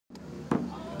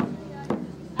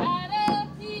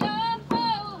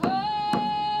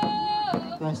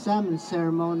salmon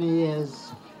ceremony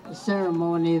is a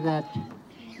ceremony that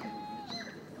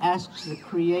asks the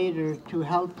Creator to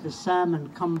help the salmon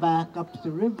come back up the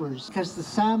rivers, because the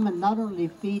salmon not only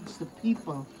feeds the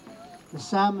people, the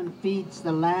salmon feeds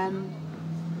the land,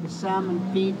 the salmon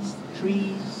feeds the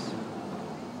trees,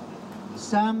 the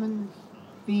salmon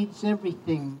feeds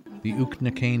everything. The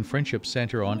Uknakane Friendship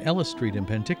Centre on Ellis Street in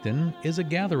Penticton is a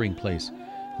gathering place.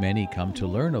 Many come to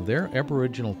learn of their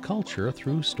Aboriginal culture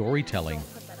through storytelling.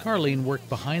 Carlene worked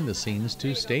behind the scenes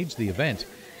to stage the event.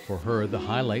 For her, the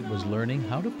highlight was learning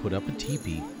how to put up a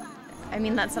teepee. I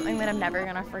mean, that's something that I'm never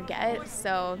gonna forget.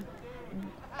 So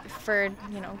for,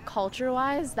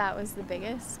 culture-wise, that was the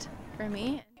biggest for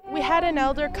me. We had an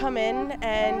elder come in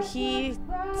and he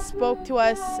spoke to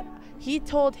us. He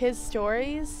told his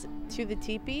stories to the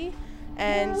teepee,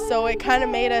 and so it kind of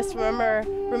made us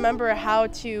remember how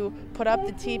to put up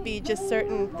the teepee, just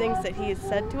certain things that he had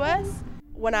said to us.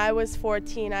 When I was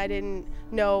 14, I didn't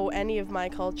know any of my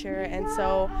culture, and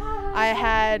so I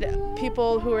had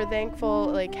people who were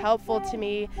thankful, helpful to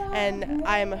me, and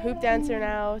I'm a hoop dancer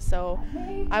now, so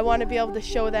I want to be able to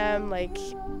show them,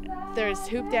 there's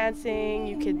hoop dancing,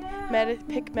 you could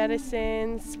pick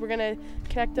medicines. We're going to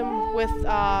connect them with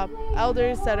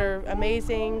elders that are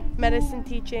amazing, medicine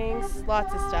teachings,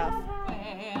 lots of stuff.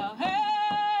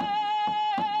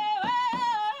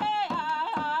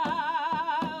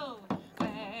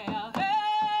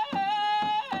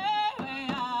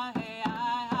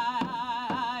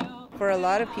 For a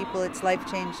lot of people, it's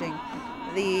life-changing.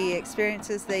 The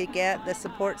experiences they get, the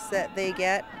supports that they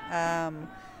get,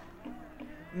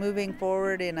 moving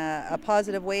forward in a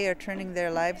positive way or turning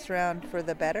their lives around for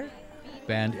the better.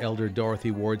 Band elder Dorothy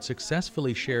Ward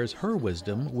successfully shares her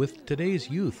wisdom with today's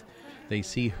youth. They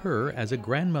see her as a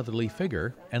grandmotherly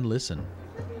figure and listen.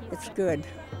 It's good.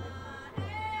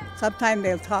 Sometimes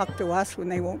they'll talk to us when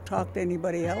they won't talk to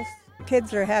anybody else.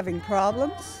 Kids are having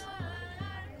problems.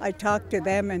 I talk to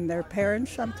them and their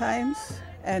parents sometimes,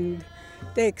 and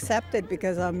they accept it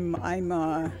because I'm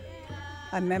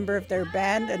a member of their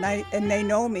band, and they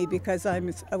know me because I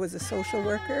was a social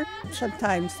worker.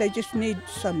 Sometimes they just need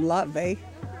some love, eh?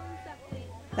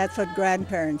 That's what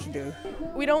grandparents do.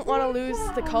 We don't want to lose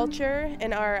the culture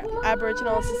in our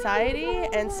Aboriginal society,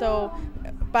 and so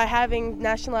by having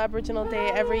National Aboriginal Day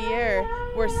every year,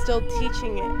 we're still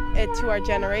teaching it to our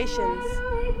generations.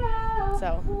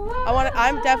 So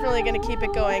I'm definitely going to keep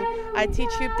it going. I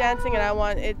teach hoop dancing and I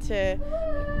want it to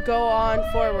go on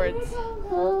forwards.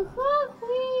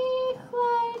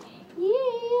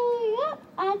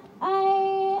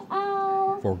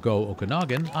 For Go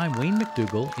Okanagan, I'm Wayne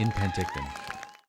McDougall in Penticton.